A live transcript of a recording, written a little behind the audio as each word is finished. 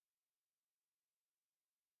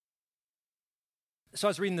So I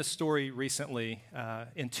was reading this story recently.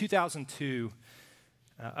 In 2002,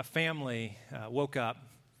 a family woke up,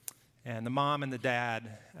 and the mom and the dad,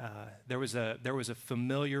 there was a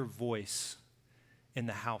familiar voice in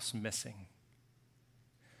the house missing.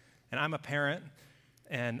 And I'm a parent,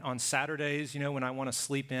 and on Saturdays, when I want to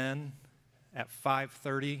sleep in at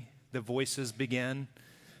 5:30, the voices begin.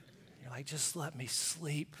 You're like, just let me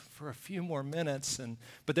sleep for a few more minutes.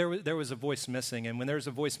 But there was a voice missing, and when there's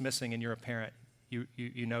a voice missing and you're a parent,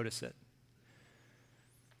 you notice it.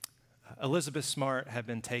 Elizabeth Smart had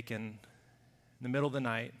been taken in the middle of the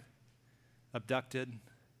night, abducted,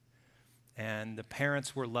 and the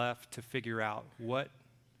parents were left to figure out, what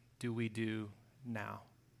do we do now?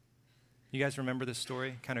 You guys remember this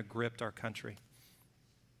story? Kind of gripped our country.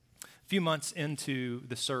 A few months into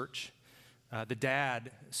the search, the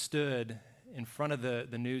dad stood in front of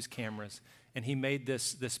the news cameras, and he made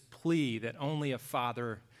this plea that only a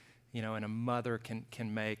father and a mother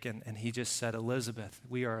can make. And he just said, Elizabeth,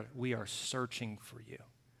 we are searching for you.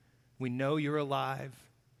 We know you're alive,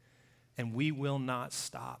 and we will not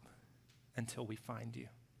stop until we find you.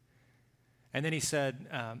 And then he said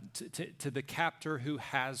to the captor who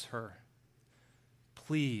has her,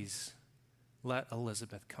 please let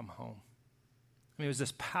Elizabeth come home. I mean, it was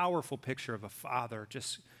this powerful picture of a father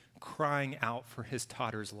just crying out for his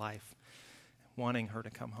daughter's life, wanting her to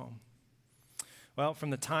come home. Well, from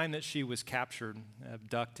the time that she was captured,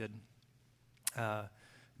 abducted,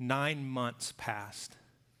 9 months passed.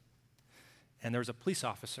 And there was a police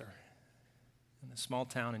officer in a small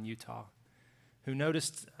town in Utah who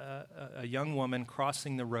noticed a young woman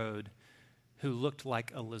crossing the road who looked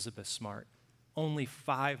like Elizabeth Smart, only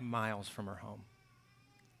 5 miles from her home.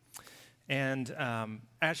 And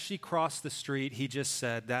as she crossed the street, he just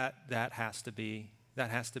said, that has to be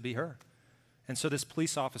her. And so this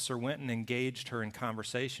police officer went and engaged her in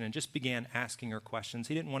conversation and just began asking her questions.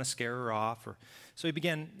 He didn't want to scare her off. So he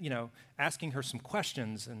began, asking her some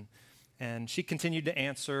questions, and she continued to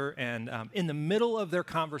answer. And in the middle of their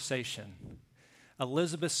conversation,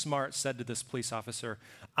 Elizabeth Smart said to this police officer,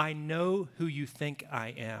 I know who you think I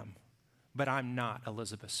am, but I'm not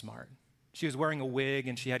Elizabeth Smart. She was wearing a wig,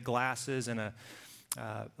 and she had glasses and a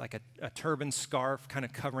turban scarf kind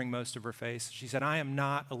of covering most of her face. She said, I am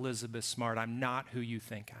not Elizabeth Smart. I'm not who you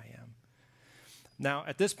think I am. Now,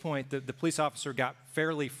 at this point, the police officer got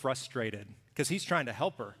fairly frustrated because he's trying to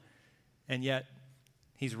help her, and yet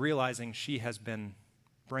he's realizing she has been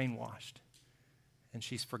brainwashed, and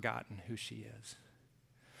she's forgotten who she is.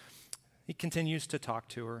 He continues to talk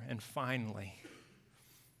to her, and finally,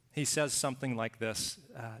 he says something like this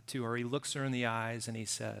to her. He looks her in the eyes, and he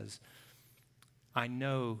says, I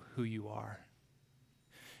know who you are.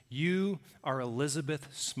 You are Elizabeth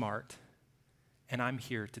Smart, and I'm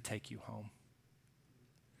here to take you home.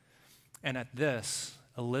 And at this,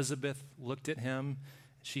 Elizabeth looked at him.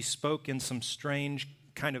 She spoke in some strange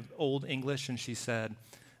kind of old English, and she said,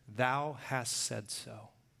 Thou hast said so,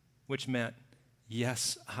 which meant,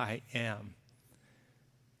 yes, I am.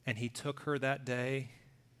 And he took her that day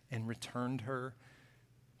and returned her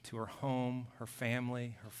to her home, her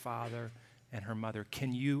family, her father, and her mother.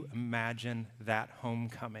 Can you imagine that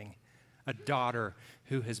homecoming? A daughter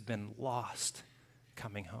who has been lost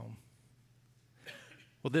coming home.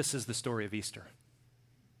 Well, this is the story of Easter.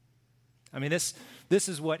 I mean, this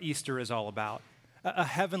is what Easter is all about. A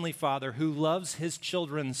heavenly Father who loves his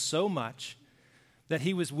children so much that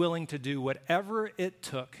he was willing to do whatever it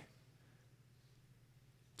took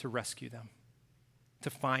to rescue them, to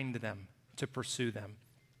find them, to pursue them.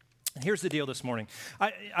 And here's the deal this morning.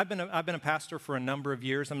 I've been a pastor for a number of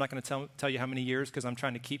years. I'm not going to tell you how many years because I'm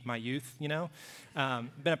trying to keep my youth, Been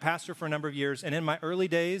a pastor for a number of years. And in my early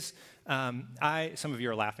days, some of you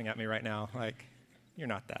are laughing at me right now, like, you're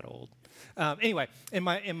not that old. Anyway, in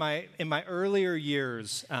my earlier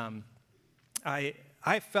years,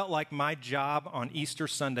 I felt like my job on Easter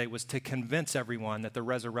Sunday was to convince everyone that the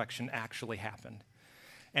resurrection actually happened.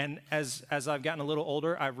 And as I've gotten a little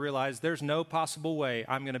older, I've realized there's no possible way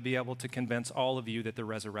I'm going to be able to convince all of you that the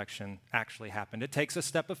resurrection actually happened. It takes a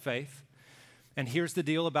step of faith. And here's the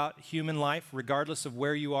deal about human life, regardless of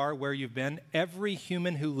where you are, where you've been, every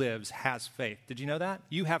human who lives has faith. Did you know that?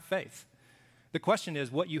 You have faith. The question is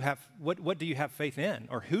what do you have faith in,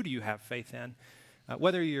 or who do you have faith in?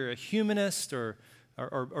 Whether you're a humanist or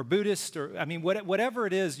Buddhist, or whatever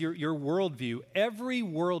it is, your worldview, every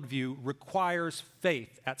worldview requires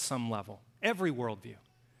faith at some level. Every worldview.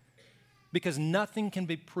 Because nothing can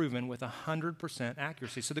be proven with 100%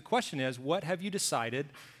 accuracy. So the question is, what have you decided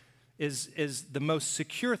is the most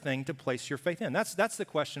secure thing to place your faith in? That's the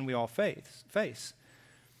question we all face.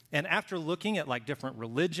 And after looking at like different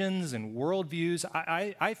religions and worldviews,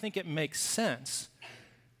 I think it makes sense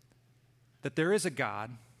that there is a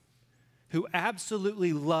God who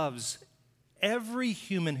absolutely loves every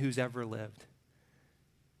human who's ever lived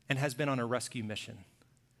and has been on a rescue mission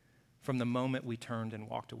from the moment we turned and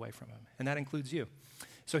walked away from him. And that includes you.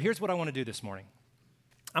 So here's what I want to do this morning.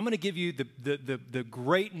 I'm going to give you the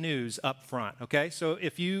great news up front, okay? So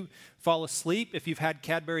if you fall asleep, if you've had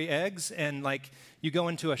Cadbury eggs and like you go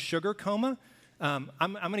into a sugar coma, I'm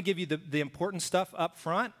going to give you the important stuff up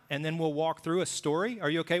front, and then we'll walk through a story. Are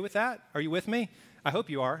you okay with that? Are you with me? I hope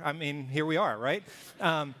you are. I mean, here we are, right?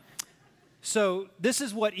 So this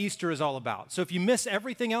is what Easter is all about. So if you miss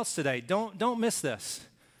everything else today, don't miss this.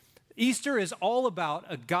 Easter is all about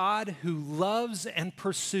a God who loves and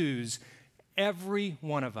pursues every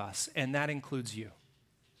one of us, and that includes you.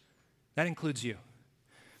 That includes you.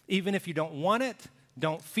 Even if you don't want it,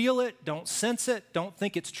 don't feel it, don't sense it, don't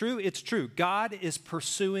think it's true. God is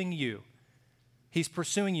pursuing you. He's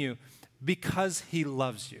pursuing you because he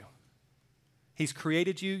loves you. He's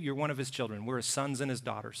created you. You're one of his children. We're his sons and his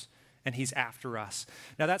daughters, and he's after us.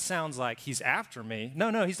 Now, that sounds like he's after me.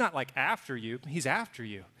 No, he's not like after you. He's after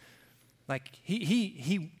you. Like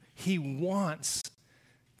he wants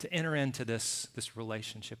to enter into this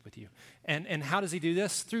relationship with you. And how does he do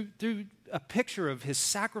this? Through a picture of his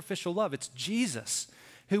sacrificial love. It's Jesus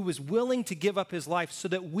who was willing to give up his life so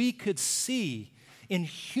that we could see in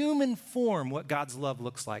human form what God's love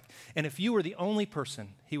looks like. And if you were the only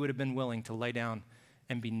person, he would have been willing to lay down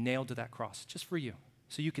and be nailed to that cross just for you,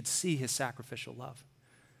 so you could see his sacrificial love.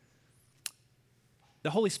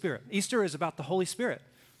 The Holy Spirit. Easter is about the Holy Spirit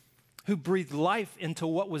who breathed life into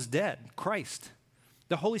what was dead, Christ.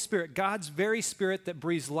 The Holy Spirit, God's very Spirit that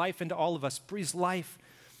breathes life into all of us, breathes life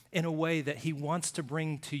in a way that he wants to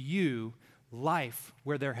bring to you life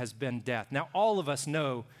where there has been death. Now, all of us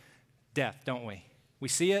know death, don't we? We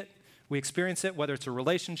see it, we experience it, whether it's a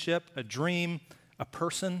relationship, a dream, a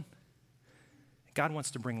person. God wants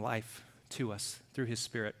to bring life to us through his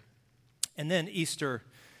Spirit. And then Easter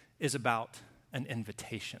is about an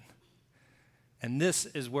invitation. And this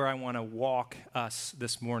is where I want to walk us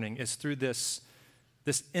this morning, is through this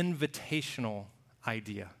invitational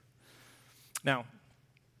idea. Now,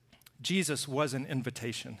 Jesus was an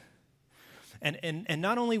invitation. And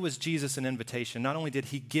not only was Jesus an invitation, not only did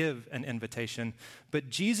he give an invitation, but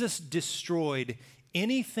Jesus destroyed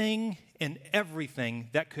anything and everything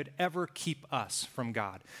that could ever keep us from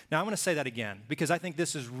God. Now, I'm going to say that again because I think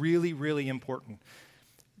this is really, really important.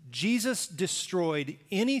 Jesus destroyed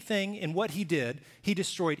anything in what he did. He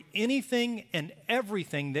destroyed anything and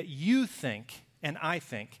everything that you think and I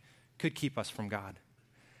think could keep us from God.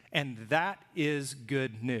 And that is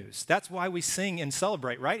good news. That's why we sing and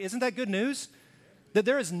celebrate, right? Isn't that good news? That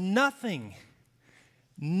there is nothing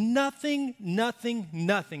that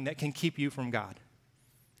can keep you from God.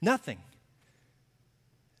 Nothing.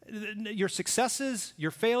 Your successes,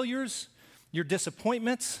 your failures, your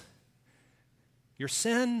disappointments, your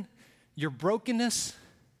sin, your brokenness,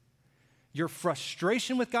 your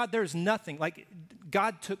frustration with God, there's nothing. Like,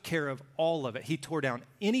 God took care of all of it. He tore down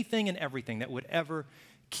anything and everything that would ever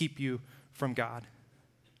keep you from God.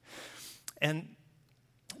 And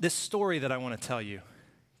this story that I want to tell you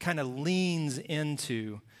kind of leans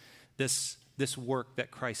into this work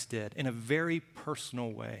that Christ did in a very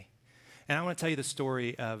personal way. And I want to tell you the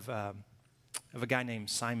story of a guy named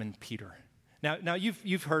Simon Peter. Now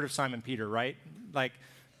you've heard of Simon Peter, right? Like,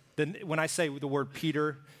 when I say the word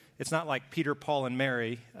Peter, it's not like Peter, Paul, and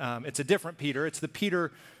Mary. It's a different Peter. It's the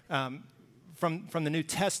Peter from the New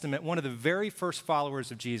Testament, one of the very first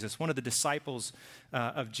followers of Jesus, one of the disciples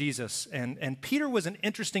of Jesus. And Peter was an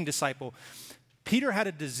interesting disciple. Peter had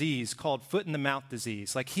a disease called foot-in-the-mouth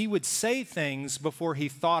disease. Like, he would say things before he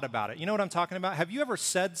thought about it. You know what I'm talking about? Have you ever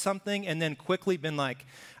said something and then quickly been like,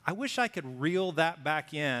 I wish I could reel that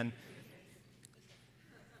back in?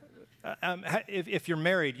 If you're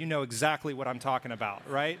married, you know exactly what I'm talking about,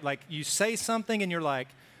 right? Like, you say something and you're like,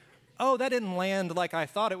 oh, that didn't land like I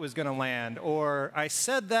thought it was going to land, or I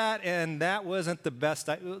said that and that wasn't the best.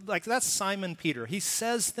 Like, that's Simon Peter. He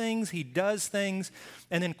says things, he does things,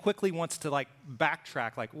 and then quickly wants to like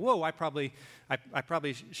backtrack. Like, whoa, I probably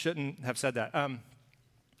shouldn't have said that.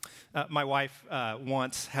 My wife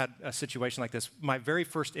once had a situation like this. My very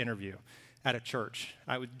first interview at a church.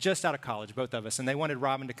 I was just out of college, both of us, and they wanted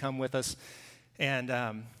Robin to come with us.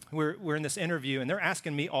 And we're in this interview, and they're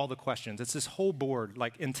asking me all the questions. It's this whole board,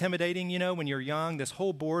 like intimidating, when you're young, this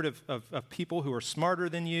whole board of people who are smarter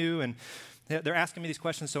than you, and they're asking me these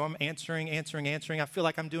questions, so I'm answering. I feel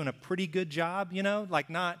like I'm doing a pretty good job, I'm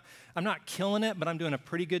not killing it, but I'm doing a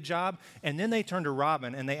pretty good job. And then they turn to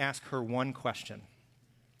Robin, and they ask her one question.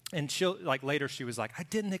 And later she was like, I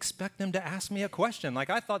didn't expect them to ask me a question. Like,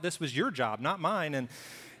 I thought this was your job, not mine.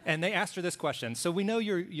 And they asked her this question. So we know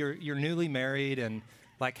you're newly married, and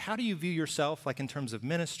like, how do you view yourself, like in terms of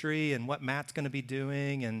ministry and what Matt's going to be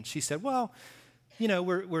doing? And she said, well,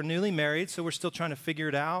 we're newly married, so we're still trying to figure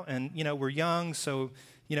it out. And, we're young, so,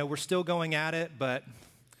 we're still going at it.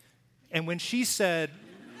 And when she said,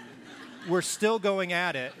 we're still going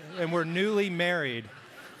at it, and we're newly married,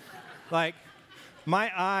 like,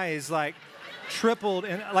 my eyes, like, tripled,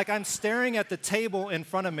 and like I'm staring at the table in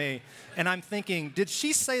front of me, and I'm thinking, did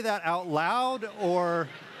she say that out loud, or...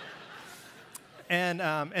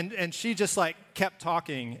 And she just like kept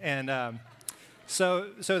talking, and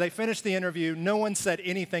so they finished the interview. No one said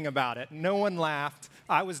anything about it. No one laughed.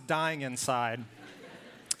 I was dying inside.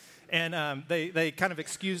 And they kind of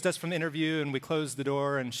excused us from the interview, and we closed the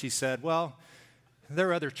door. And she said, "Well, there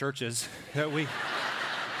are other churches that we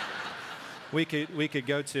could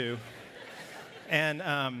go to."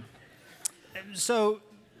 And so.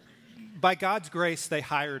 By God's grace, they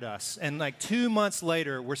hired us. And like 2 months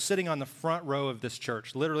later, we're sitting on the front row of this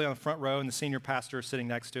church, literally on the front row, and the senior pastor is sitting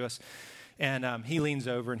next to us. And he leans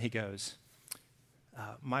over and he goes,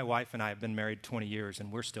 my wife and I have been married 20 years,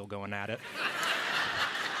 and we're still going at it.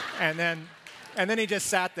 and then he just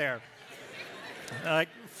sat there, like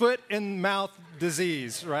foot and mouth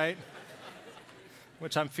disease, right?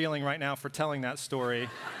 Which I'm feeling right now for telling that story.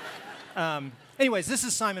 Anyways, this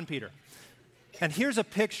is Simon Peter. And here's a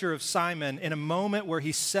picture of Simon in a moment where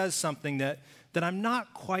he says something that I'm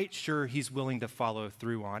not quite sure he's willing to follow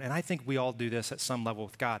through on. And I think we all do this at some level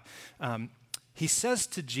with God. He says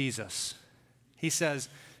to Jesus, he says,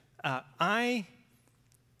 I'm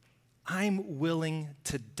willing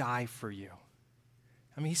to die for you.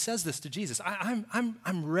 I mean, he says this to Jesus.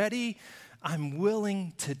 I'm ready. I'm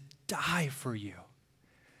willing to die for you.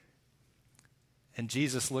 And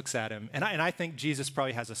Jesus looks at him, and I think Jesus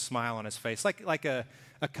probably has a smile on his face, like a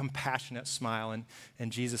compassionate smile,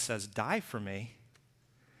 and Jesus says, die for me?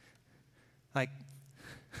 Like,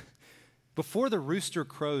 before the rooster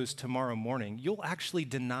crows tomorrow morning, you'll actually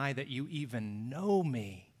deny that you even know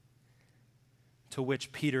me. To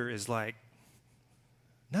which Peter is like,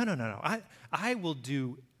 no, I will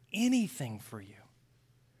do anything for you.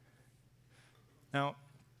 Now,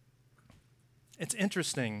 it's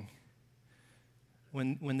interesting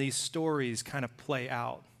when these stories kind of play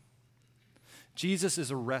out. Jesus is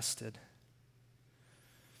arrested,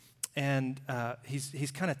 and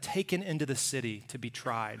he's kind of taken into the city to be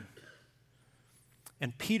tried.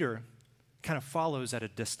 And Peter kind of follows at a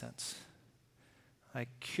distance, like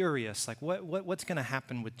curious, like what's going to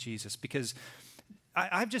happen with Jesus? Because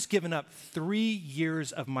I've just given up 3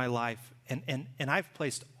 years of my life, and I've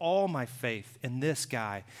placed all my faith in this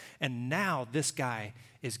guy, and now this guy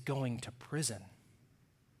is going to prison.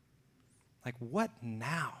 Like, what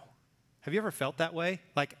now? Have you ever felt that way?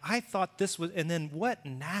 Like, I thought this was, and then what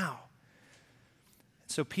now?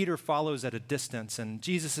 So Peter follows at a distance, and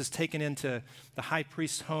Jesus is taken into the high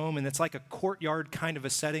priest's home, and it's like a courtyard kind of a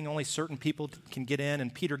setting. Only certain people can get in,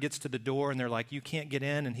 and Peter gets to the door, and they're like, you can't get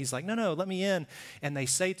in. And he's like, no, let me in. And they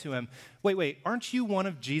say to him, wait, aren't you one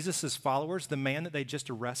of Jesus' followers, the man that they just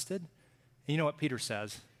arrested? And you know what Peter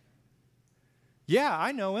says? Yeah,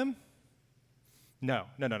 I know him. No.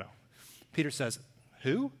 Peter says,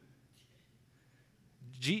 who?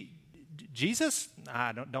 Jesus?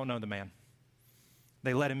 I don't know the man.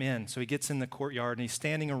 They let him in, so he gets in the courtyard, and he's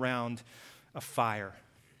standing around a fire.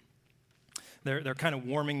 They're kind of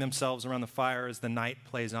warming themselves around the fire as the night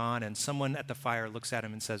plays on, and someone at the fire looks at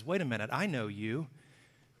him and says, wait a minute, I know you.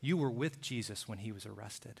 You were with Jesus when he was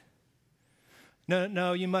arrested.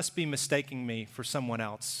 No, you must be mistaking me for someone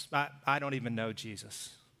else. I don't even know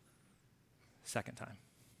Jesus. Second time.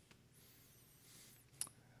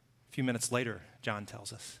 A few minutes later, John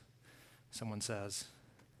tells us, someone says,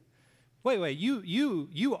 wait,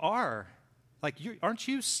 you are, aren't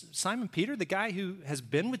you Simon Peter, the guy who has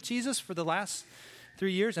been with Jesus for the last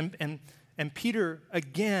 3 years? And Peter,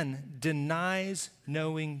 again, denies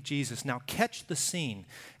knowing Jesus. Now, catch the scene.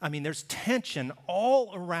 I mean, there's tension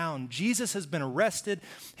all around. Jesus has been arrested.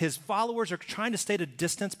 His followers are trying to stay at a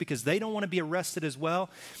distance because they don't want to be arrested as well.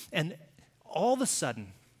 And all of a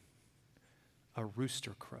sudden, a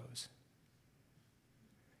rooster crows.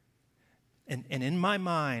 And in my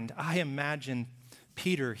mind, I imagine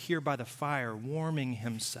Peter, here by the fire, warming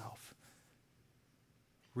himself,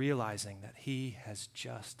 realizing that he has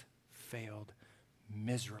just failed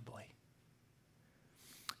miserably.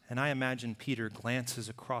 And I imagine Peter glances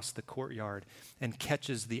across the courtyard and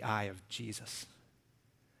catches the eye of Jesus,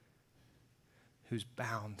 who's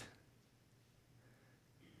bound,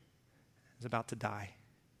 is about to die.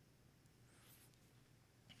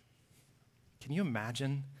 Can you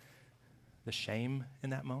imagine the shame in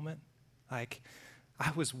that moment? Like,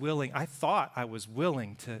 I thought I was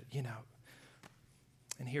willing to,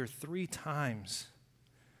 and here 3 times,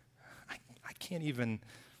 I can't even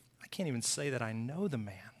say that I know the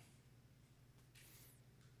man.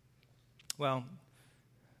 Well,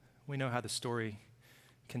 we know how the story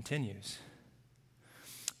continues.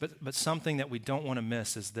 But something that we don't want to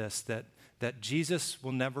miss is this, that Jesus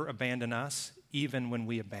will never abandon us even when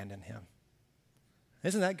we abandon him.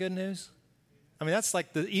 Isn't that good news? I mean, that's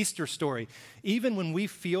like the Easter story. Even when we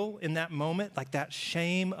feel in that moment like that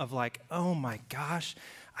shame of like, oh my gosh,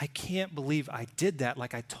 I can't believe I did that.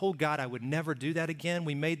 Like I told God I would never do that again.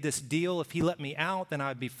 We made this deal. If he let me out, then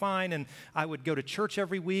I'd be fine. And I would go to church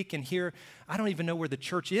every week. And here, I don't even know where the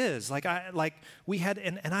church is.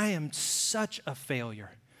 And I am such a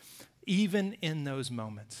failure. Even in those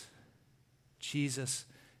moments, Jesus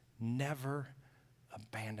never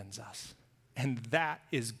abandons us. And that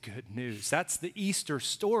is good news. That's the Easter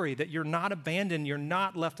story, that you're not abandoned, you're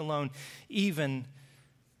not left alone, even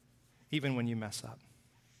when you mess up.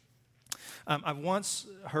 I've once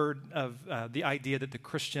heard of the idea that the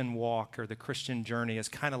Christian walk or the Christian journey is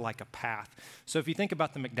kind of like a path. So if you think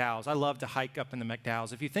about the McDowells, I love to hike up in the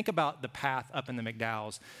McDowells. If you think about the path up in the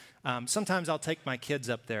McDowells, sometimes I'll take my kids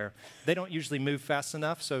up there. They don't usually move fast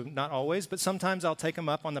enough, so not always, but sometimes I'll take them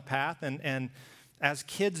up on the path, and as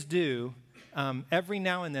kids do, every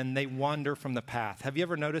now and then they wander from the path. Have you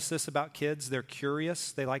ever noticed this about kids? They're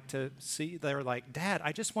curious. They like to see. They're like, Dad,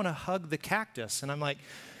 I just want to hug the cactus. And I'm like,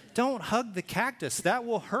 don't hug the cactus. That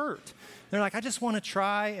will hurt. They're like, I just want to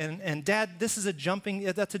try. And Dad, that's a jumping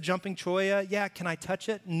cholla. Yeah, can I touch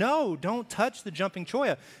it? No, don't touch the jumping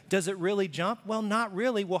cholla. Does it really jump? Well, not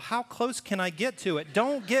really. Well, how close can I get to it?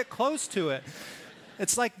 Don't get close to it.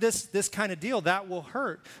 It's like this kind of deal. That will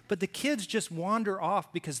hurt. But the kids just wander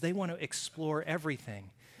off because they want to explore everything.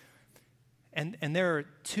 And there are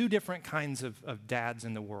 2 different kinds of dads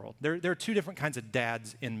in the world. There are 2 different kinds of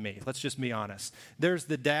dads in me. Let's just be honest. There's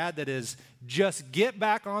the dad that is just get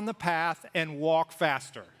back on the path and walk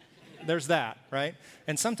faster. There's that, right?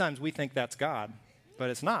 And sometimes we think that's God, but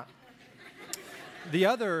it's not. The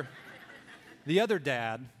other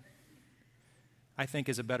dad, I think,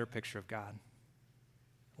 is a better picture of God.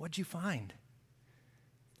 What'd you find?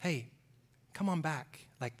 Hey, come on back.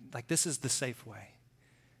 Like this is the safe way.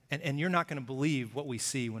 And you're not going to believe what we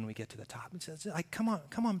see when we get to the top. It says, like, come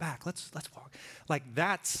on back. Let's walk. Like,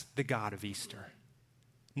 that's the God of Easter.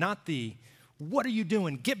 Not the, what are you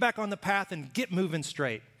doing? Get back on the path and get moving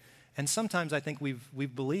straight. And sometimes I think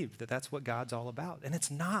we've believed that that's what God's all about. And it's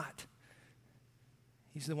not.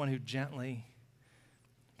 He's the one who gently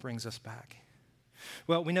brings us back.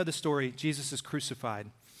 Well, we know the story. Jesus is crucified.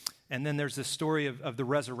 And then there's this story of the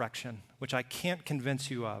resurrection, which I can't convince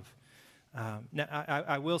you of. Now,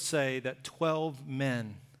 I will say that 12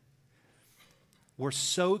 men were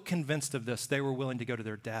so convinced of this, they were willing to go to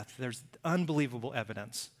their death. There's unbelievable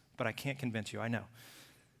evidence, but I can't convince you, I know.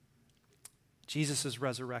 Jesus is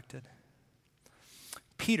resurrected.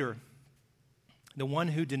 Peter, the one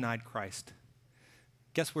who denied Christ,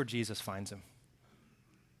 guess where Jesus finds him?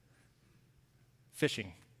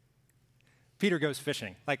 Fishing. Peter goes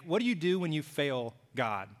fishing. Like, what do you do when you fail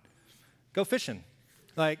God? Go fishing.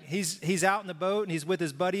 Like, he's out in the boat, and he's with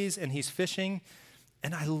his buddies, and he's fishing.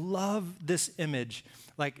 And I love this image.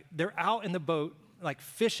 Like, they're out in the boat, like,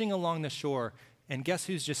 fishing along the shore, and guess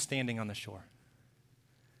who's just standing on the shore?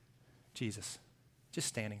 Jesus. Just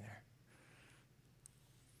standing there.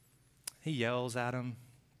 He yells at them,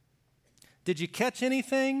 "Did you catch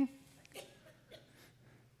anything?"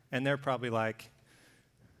 And they're probably like,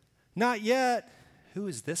 "Not yet." Who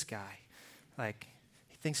is this guy? Like,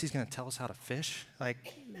 thinks he's going to tell us how to fish. Like,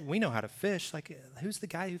 we know how to fish. Like, who's the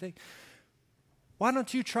guy who thinks, why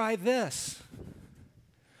don't you try this?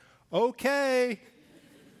 Okay.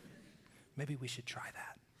 Maybe we should try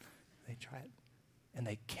that. They try it, and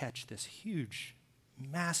they catch this huge,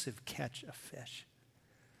 massive catch of fish.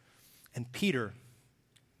 And Peter,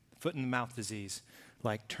 foot and mouth disease,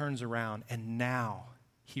 like turns around, and now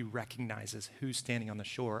he recognizes who's standing on the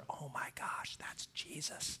shore. Oh my gosh, that's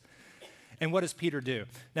Jesus. And what does Peter do?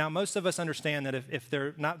 Now, most of us understand that if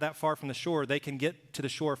they're not that far from the shore, they can get to the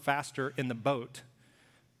shore faster in the boat.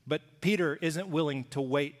 But Peter isn't willing to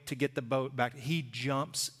wait to get the boat back. He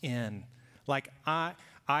jumps in. Like, I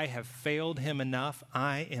have failed him enough.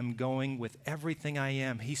 I am going with everything I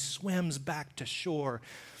am. He swims back to shore.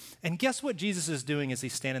 And guess what Jesus is doing as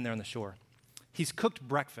he's standing there on the shore? He's cooked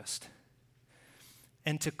breakfast.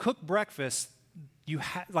 And to cook breakfast,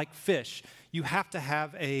 like fish, you have to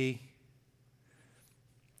have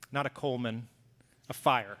not a Coleman, a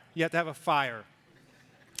fire. You have to have a fire.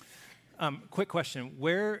 Quick question: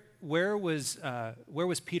 Where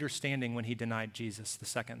was Peter standing when he denied Jesus the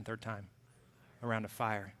second and third time? Around a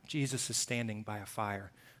fire. Jesus is standing by a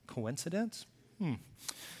fire. Coincidence?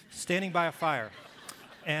 Standing by a fire,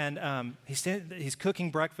 and he's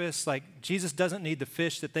cooking breakfast. Like, Jesus doesn't need the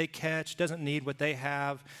fish that they catch, doesn't need what they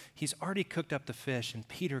have. He's already cooked up the fish, and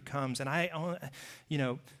Peter comes,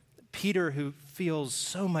 and Peter, who feels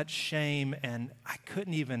so much shame, and I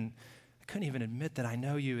couldn't even admit that I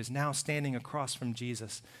know you, is now standing across from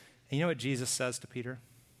Jesus. And you know what Jesus says to Peter?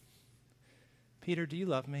 Peter, do you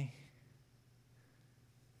love me?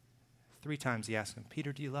 3 times he asks him,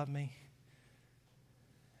 Peter, do you love me?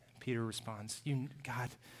 Peter responds,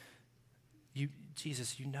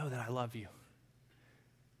 Jesus, you know that I love you.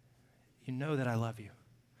 You know that I love you.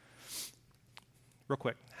 Real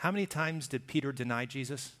quick, how many times did Peter deny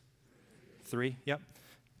Jesus? 3, yep.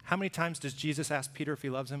 How many times does Jesus ask Peter if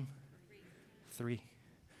he loves him? 3.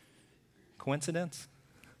 Coincidence?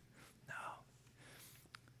 No.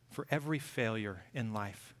 For every failure in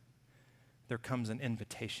life, there comes an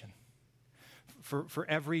invitation. For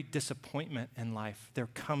every disappointment in life, there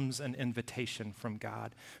comes an invitation from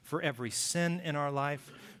God. For every sin in our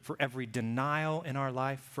life, for every denial in our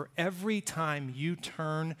life, for every time you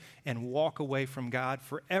turn and walk away from God,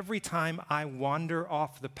 for every time I wander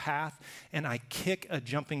off the path and I kick a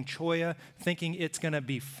jumping cholla thinking it's going to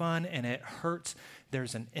be fun and it hurts,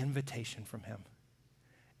 there's an invitation from him.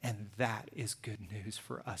 And that is good news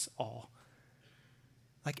for us all.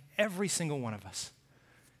 Like, every single one of us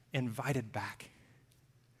invited back.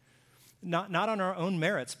 Not on our own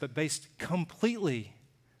merits, but based completely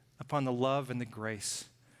upon the love and the grace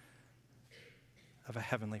of a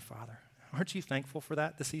heavenly Father. Aren't you thankful for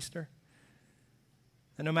that this Easter?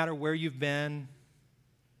 That no matter where you've been,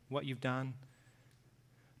 what you've done,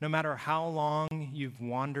 no matter how long you've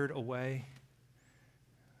wandered away,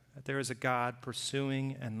 that there is a God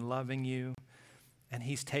pursuing and loving you, and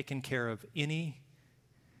he's taken care of any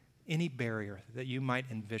barrier that you might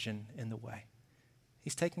envision in the way.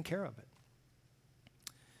 He's taken care of it.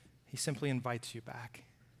 He simply invites you back.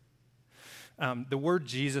 The word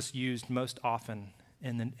Jesus used most often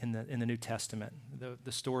in the New Testament,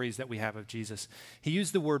 the stories that we have of Jesus, he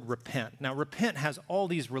used the word repent. Now, repent has all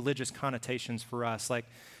these religious connotations for us, like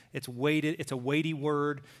it's a weighty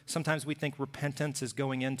word. Sometimes we think repentance is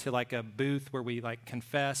going into like a booth where we like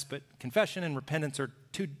confess, but confession and repentance are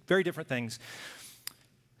 2 very different things.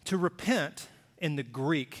 To repent in the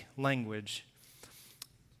Greek language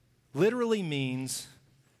literally means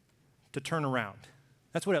to turn around.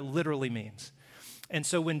 That's what it literally means. And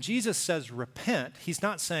so when Jesus says repent, he's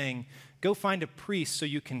not saying go find a priest so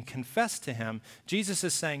you can confess to him. Jesus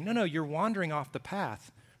is saying, no, you're wandering off the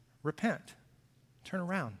path. Repent, turn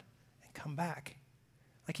around, and come back.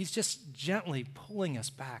 Like, he's just gently pulling us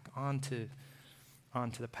back onto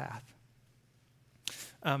the path.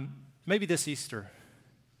 Maybe this Easter,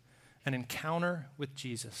 an encounter with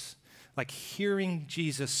Jesus, like hearing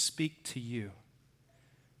Jesus speak to you,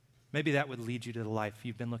 maybe that would lead you to the life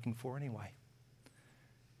you've been looking for anyway.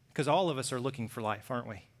 Because all of us are looking for life, aren't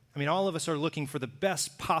we? I mean, all of us are looking for the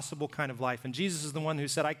best possible kind of life. And Jesus is the one who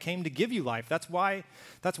said, I came to give you life. That's why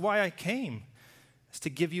I came, is to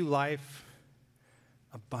give you life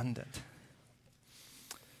abundant.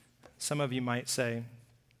 Some of you might say,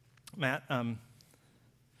 Matt, I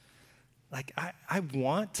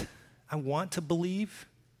want to believe.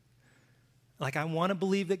 Like, I want to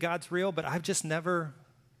believe that God's real, but I've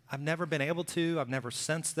never been able to. I've never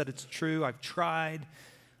sensed that it's true. I've tried.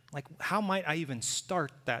 Like, how might I even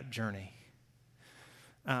start that journey?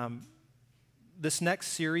 This next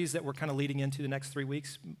series that we're kind of leading into the next 3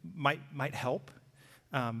 weeks might help.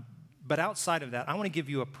 But outside of that, I want to give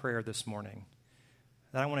you a prayer this morning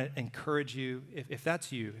that I want to encourage you. If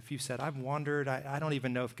that's you, if you said, I've wandered, I don't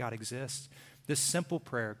even know if God exists, this simple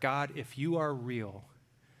prayer, God, if you are real,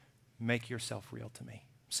 make yourself real to me.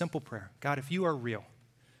 Simple prayer. God, if you are real,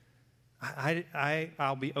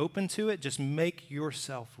 I'll be open to it. Just make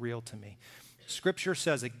yourself real to me. Scripture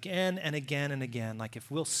says again and again and again, like,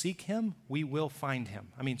 if we'll seek him, we will find him.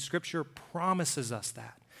 I mean, Scripture promises us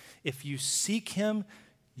that. If you seek him,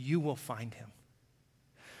 you will find him.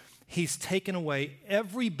 He's taken away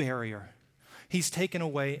every barrier. He's taken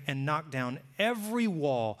away and knocked down every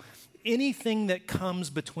wall. Anything that comes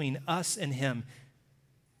between us and him,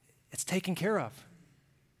 it's taken care of.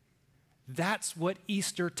 That's what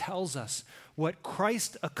Easter tells us. What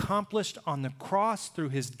Christ accomplished on the cross through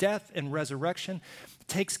his death and resurrection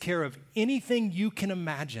takes care of anything you can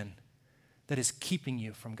imagine that is keeping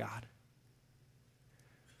you from God.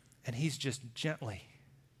 And he's just gently,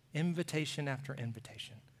 invitation after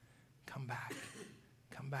invitation, come back,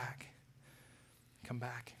 come back, come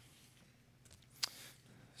back.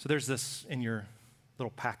 So there's this in your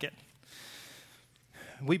little packet.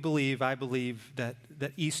 I believe that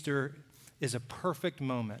Easter is a perfect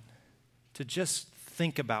moment to just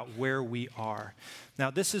think about where we are.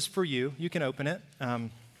 Now, this is for you. You can open it.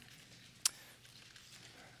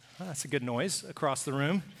 That's a good noise across the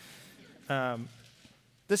room.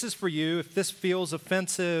 This is for you. If this feels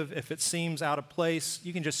offensive, if it seems out of place,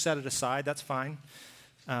 you can just set it aside. That's fine.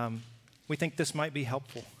 We think this might be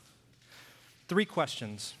helpful. 3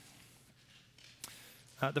 questions.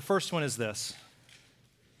 The first one is this.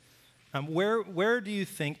 Where do you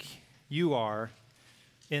think you are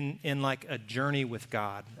in like a journey with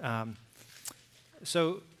God?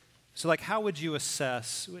 So like, how would you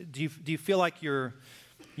assess? Do you feel like you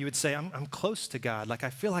would say, I'm close to God. Like, I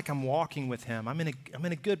feel like I'm walking with him. I'm in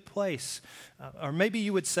a good place. Or maybe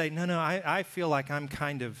you would say, no, I feel like I'm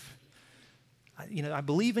kind of, I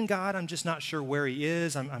believe in God. I'm just not sure where he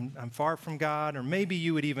is. I'm far from God. Or maybe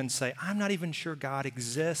you would even say, I'm not even sure God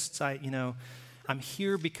exists. I'm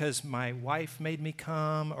here because my wife made me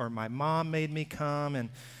come, or my mom made me come. And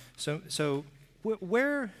so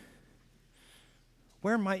where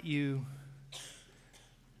might you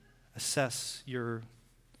assess your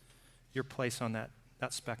place on that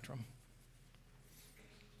spectrum?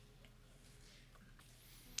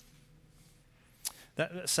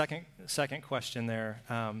 That second question there,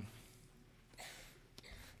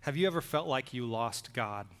 have you ever felt like you lost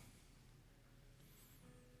God?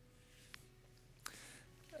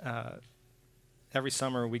 Every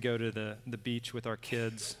summer we go to the beach with our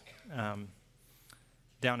kids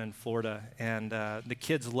down in Florida, and the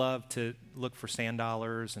kids love to look for sand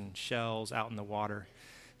dollars and shells out in the water.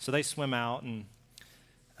 So they swim out, and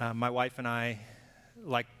my wife and I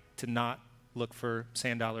like to not look for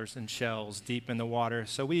sand dollars and shells deep in the water.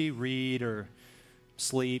 So we read or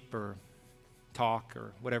sleep or talk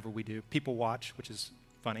or whatever we do. People watch, which is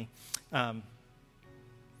funny. And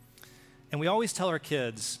we always tell our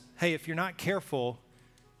kids, hey, if you're not careful,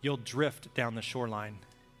 you'll drift down the shoreline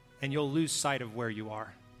and you'll lose sight of where you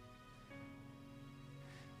are.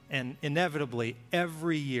 And inevitably,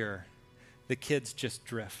 every year, the kids just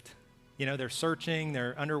drift. They're searching,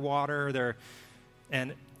 they're underwater,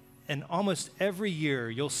 and almost every year,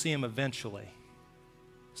 you'll see them eventually,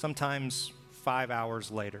 sometimes 5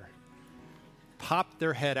 hours later, pop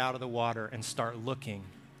their head out of the water and start looking.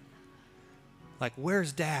 Like,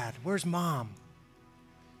 where's Dad? Where's Mom?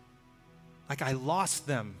 Like, I lost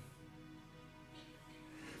them.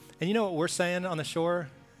 And you know what we're saying on the shore?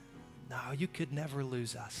 No, you could never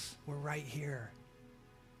lose us. We're right here.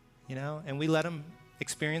 And we let them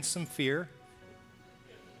experience some fear.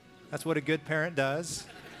 That's what a good parent does.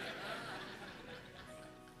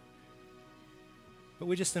 But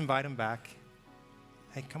we just invite them back.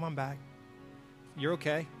 Hey, come on back. You're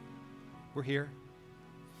okay. We're here.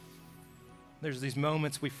 There's these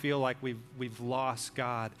moments we feel like we've lost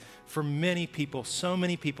God. For many people, so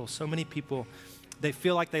many people, they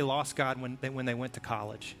feel like they lost God when they went to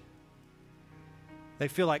college. They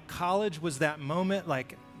feel like college was that moment,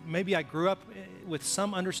 like maybe I grew up with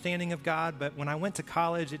some understanding of God, but when I went to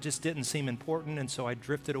college, it just didn't seem important, and so I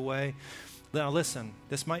drifted away. Now listen,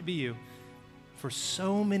 this might be you. For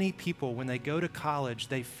so many people, when they go to college,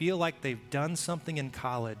 they feel like they've done something in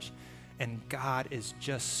college, and God is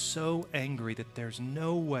just so angry that there's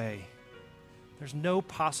no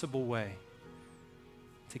possible way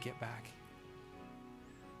to get back.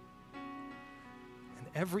 And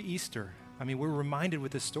every Easter, we're reminded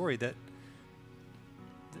with this story that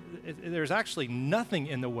there's actually nothing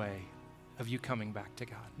in the way of you coming back to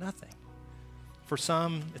God. Nothing. For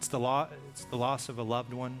some, it's the loss of a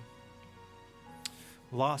loved one,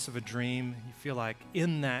 loss of a dream. You feel like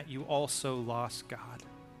in that you also lost God.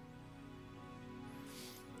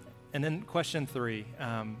 And then question 3.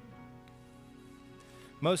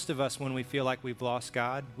 Most of us, when we feel like we've lost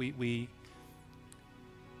God, we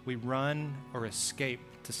run or escape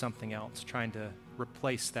to something else, trying to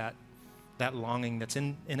replace that longing that's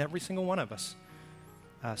in every single one of us.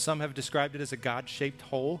 Some have described it as a God-shaped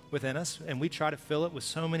hole within us, and we try to fill it with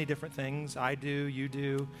so many different things. I do, you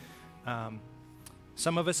do.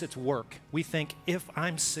 Some of us, it's work. We think if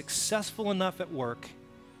I'm successful enough at work,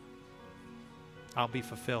 I'll be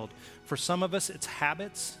fulfilled. For some of us, it's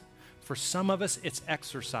habits. For some of us, it's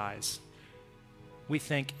exercise. We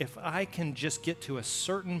think if I can just get to a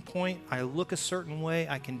certain point, I look a certain way,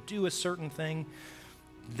 I can do a certain thing,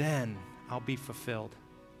 then I'll be fulfilled.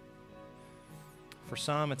 For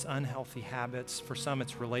some, it's unhealthy habits. For some,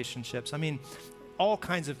 it's relationships. I mean, all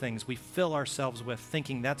kinds of things we fill ourselves with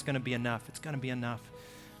thinking that's going to be enough. It's going to be enough.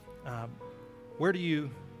 Where do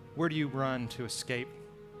you run to escape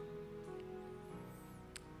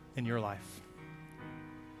in your life?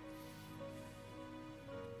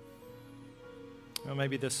 Well,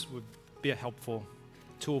 maybe this would be a helpful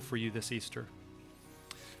tool for you this Easter.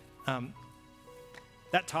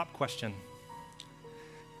 That top question,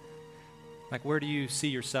 like where do you see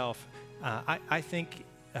yourself? I think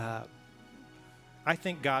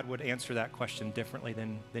God would answer that question differently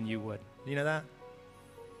than you would. You know that?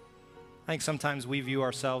 I think sometimes we view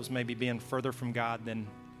ourselves maybe being further from God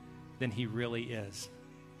than He really is.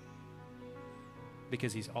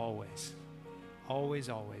 Because He's always, always,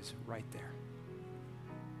 always right there.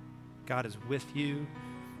 God is with you,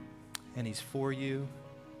 and He's for you,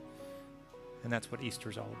 and that's what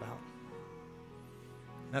Easter's all about.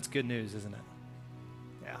 And that's good news, isn't it?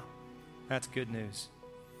 Yeah, that's good news.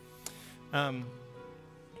 We're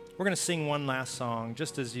going to sing one last song,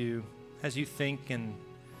 just as you think and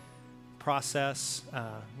process.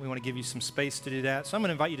 We want to give you some space to do that. So I'm going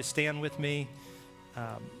to invite you to stand with me.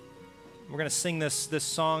 We're going to sing this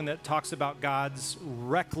song that talks about God's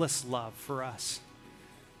reckless love for us.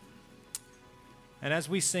 And as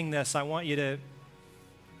we sing this, I want you to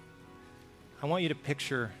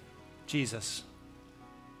picture Jesus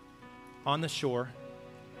on the shore,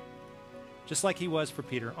 just like He was for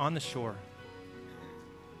Peter, on the shore,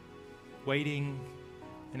 waiting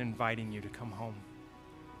and inviting you to come home.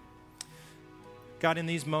 God, in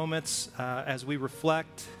these moments, as we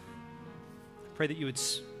reflect, I pray that you would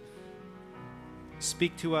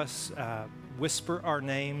speak to us, whisper our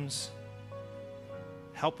names,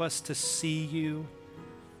 help us to see you,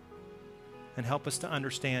 and help us to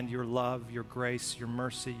understand your love, your grace, your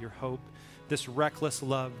mercy, your hope, this reckless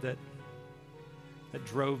love that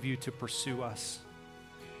drove you to pursue us.